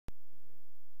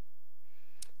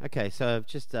Okay, so I've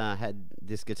just had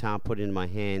this guitar put in my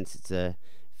hands. It's a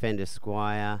Fender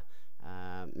Squire,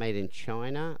 made in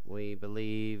China. We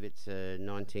believe it's a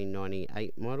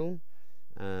 1998 model.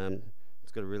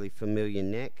 It's got a really familiar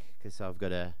neck because I've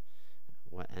got an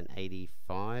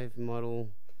 85 model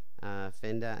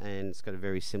Fender, and it's got a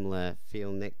very similar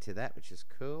feel neck to that, which is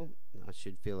cool. I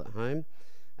should feel at home.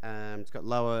 It's got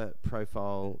lower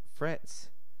profile frets,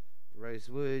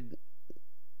 rosewood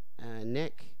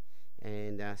neck,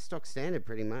 and stock standard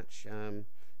pretty much.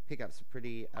 Pickups a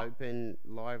pretty open,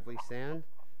 lively sound.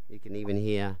 You can even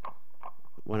hear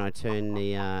when I turn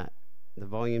the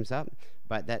volumes up,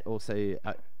 but that also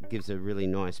gives a really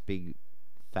nice big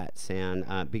fat sound,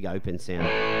 big open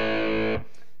sound.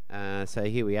 So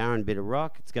here we are in a bit of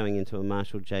rock. It's going into a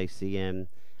Marshall JCM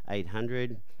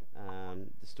 800.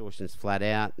 Distortion's flat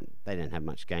out. They don't have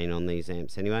much gain on these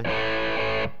amps anyway.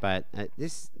 But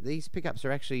these pickups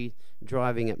are actually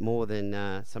driving it more than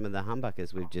some of the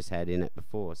humbuckers we've just had in it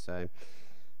before. So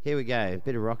here we go, a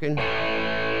bit of rocking.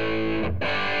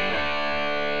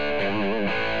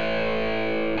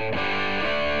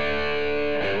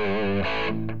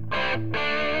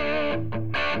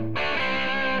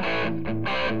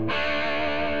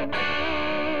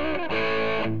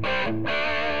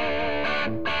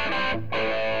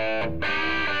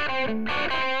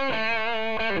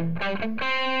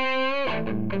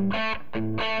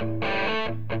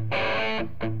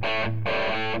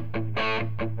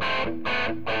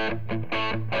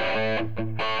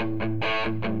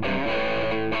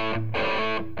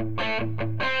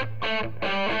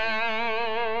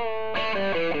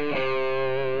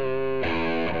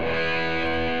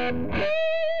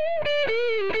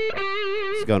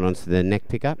 It's gone onto the neck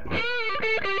pickup.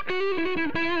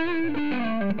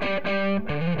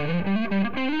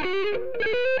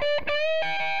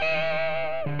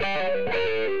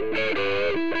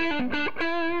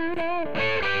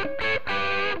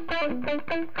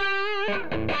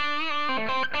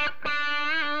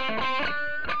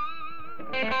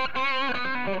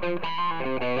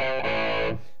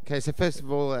 Okay, so first of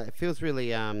all, it feels really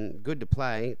good to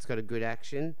play. It's got a good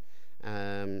action,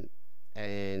 and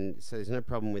so there's no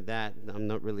problem with that. I'm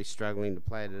not really struggling to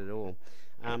play it at all.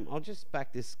 I'll just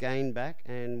back this gain back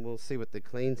and we'll see what the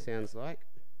clean sounds like.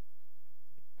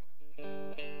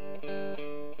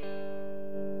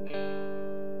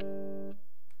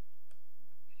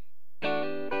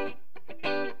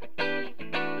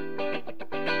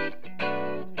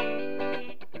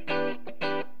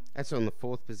 That's on the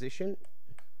 4th position.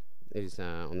 It is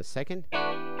on the 2nd.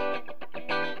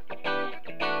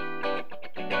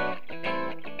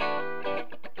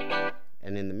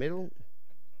 And in the middle.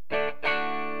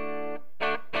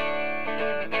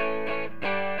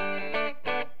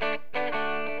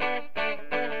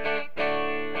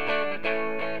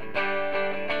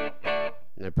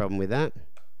 No problem with that.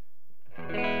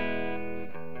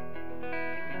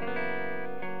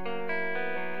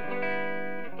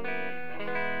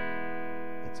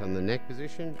 It's on the neck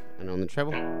position and on the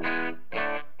treble.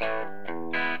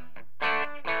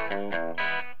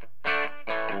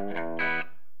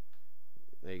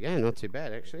 There you go, not too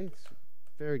bad actually. It's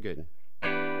very good.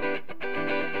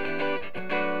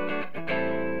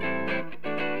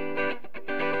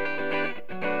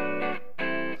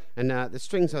 And the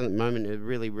strings on at the moment are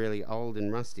really, really old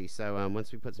and rusty, so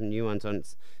once we put some new ones on,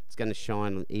 it's going to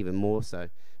shine even more so.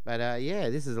 But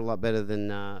yeah, this is a lot better than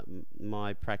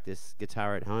my practice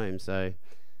guitar at home, so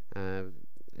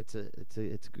it's a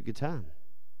good guitar.